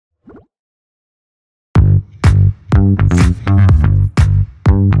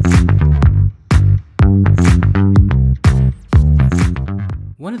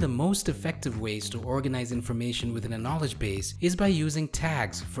most effective ways to organize information within a knowledge base is by using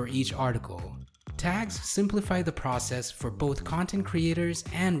tags for each article. Tags simplify the process for both content creators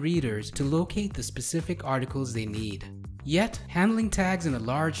and readers to locate the specific articles they need. Yet, handling tags in a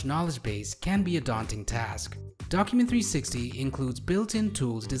large knowledge base can be a daunting task. Document360 includes built-in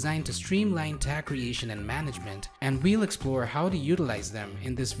tools designed to streamline tag creation and management, and we'll explore how to utilize them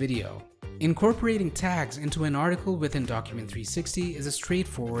in this video. Incorporating tags into an article within Document360 is a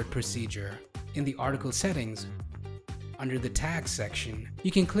straightforward procedure. In the article settings, under the Tags section, you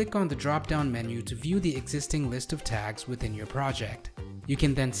can click on the drop-down menu to view the existing list of tags within your project. You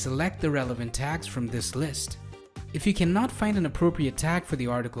can then select the relevant tags from this list. If you cannot find an appropriate tag for the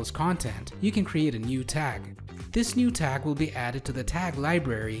article's content, you can create a new tag. This new tag will be added to the tag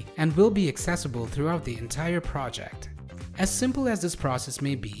library and will be accessible throughout the entire project. As simple as this process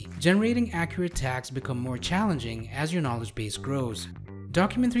may be, generating accurate tags become more challenging as your knowledge base grows.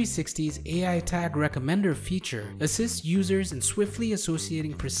 Document360's AI Tag Recommender feature assists users in swiftly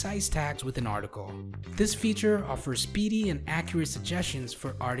associating precise tags with an article. This feature offers speedy and accurate suggestions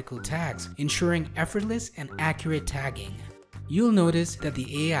for article tags, ensuring effortless and accurate tagging. You'll notice that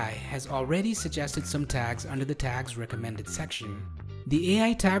the AI has already suggested some tags under the Tags Recommended section. The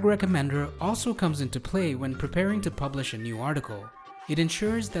AI Tag Recommender also comes into play when preparing to publish a new article. It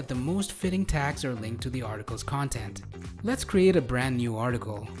ensures that the most fitting tags are linked to the article's content. Let's create a brand new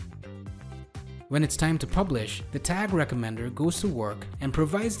article. When it's time to publish, the Tag Recommender goes to work and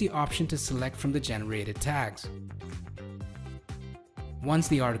provides the option to select from the generated tags. Once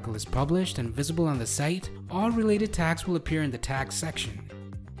the article is published and visible on the site, all related tags will appear in the Tags section.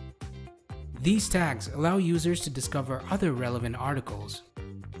 These tags allow users to discover other relevant articles.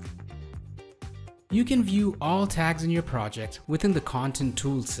 You can view all tags in your project within the Content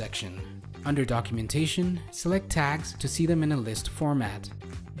Tools section. Under Documentation, select tags to see them in a list format.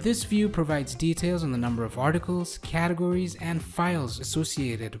 This view provides details on the number of articles, categories, and files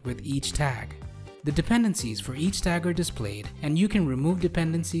associated with each tag. The dependencies for each tag are displayed, and you can remove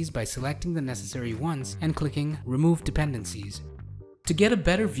dependencies by selecting the necessary ones and clicking Remove Dependencies. To get a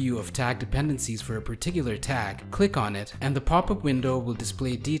better view of tag dependencies for a particular tag, click on it and the pop-up window will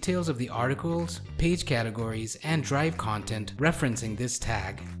display details of the articles, page categories, and drive content referencing this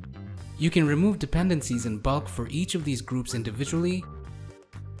tag. You can remove dependencies in bulk for each of these groups individually,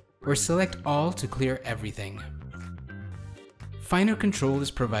 or select all to clear everything. Finer control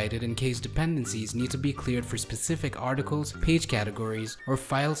is provided in case dependencies need to be cleared for specific articles, page categories, or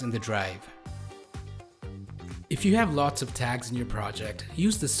files in the drive. If you have lots of tags in your project,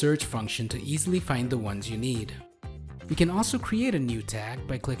 use the search function to easily find the ones you need. You can also create a new tag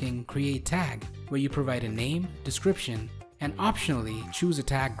by clicking Create Tag, where you provide a name, description, and optionally choose a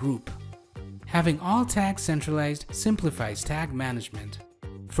tag group. Having all tags centralized simplifies tag management.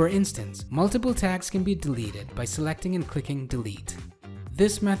 For instance, multiple tags can be deleted by selecting and clicking Delete.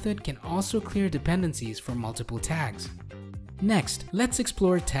 This method can also clear dependencies for multiple tags. Next, let's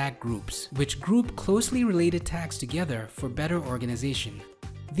explore tag groups, which group closely related tags together for better organization.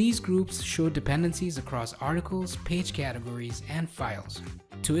 These groups show dependencies across articles, page categories, and files.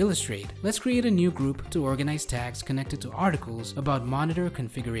 To illustrate, let's create a new group to organize tags connected to articles about monitor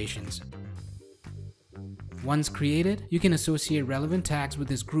configurations. Once created, you can associate relevant tags with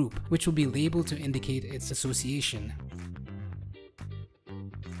this group, which will be labeled to indicate its association.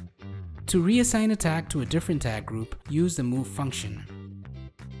 To reassign a tag to a different tag group, use the Move function.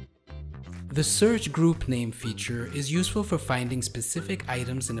 The Search Group Name feature is useful for finding specific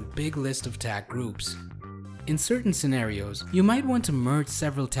items in a big list of tag groups. In certain scenarios, you might want to merge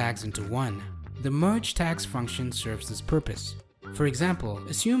several tags into one. The Merge Tags function serves this purpose. For example,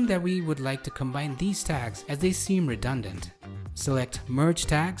 assume that we would like to combine these tags as they seem redundant. Select Merge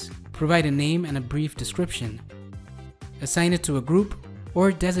Tags, provide a name and a brief description, assign it to a group,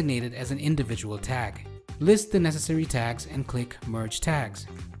 or designate it as an individual tag. List the necessary tags and click Merge Tags.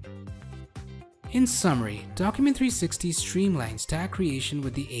 In summary, Document360 streamlines tag creation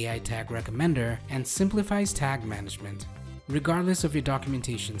with the AI Tag Recommender and simplifies tag management. Regardless of your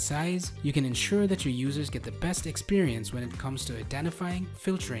documentation size, you can ensure that your users get the best experience when it comes to identifying,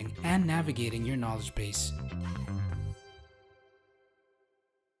 filtering, and navigating your knowledge base.